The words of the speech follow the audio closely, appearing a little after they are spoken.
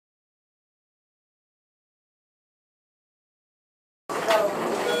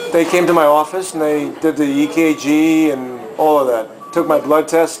They came to my office and they did the EKG and all of that. Took my blood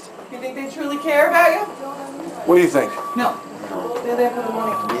test. You think they truly care about you? What do you think? No. They're there for the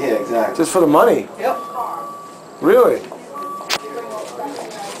money. Yeah, exactly. Just for the money? Yep. Really?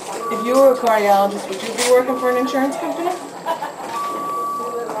 If you were a cardiologist, would you be working for an insurance company?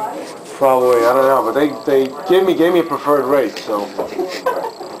 Probably, I don't know, but they gave me a preferred rate, so.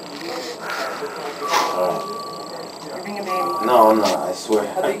 You're being a baby. No, I'm not, I swear.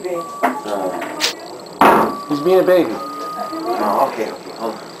 A big baby. He's being a baby. No, okay,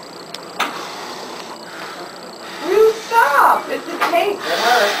 hold on. You stop! It's a tape. It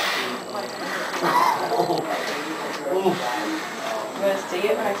hurts. You want to see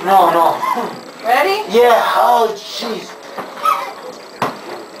it when I come No. back? Ready? Yeah, oh jeez.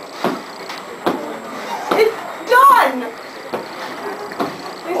 It's done!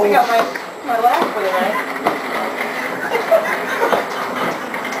 At least I got my laugh for the night.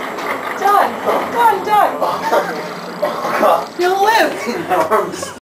 Done! Done! You'll live!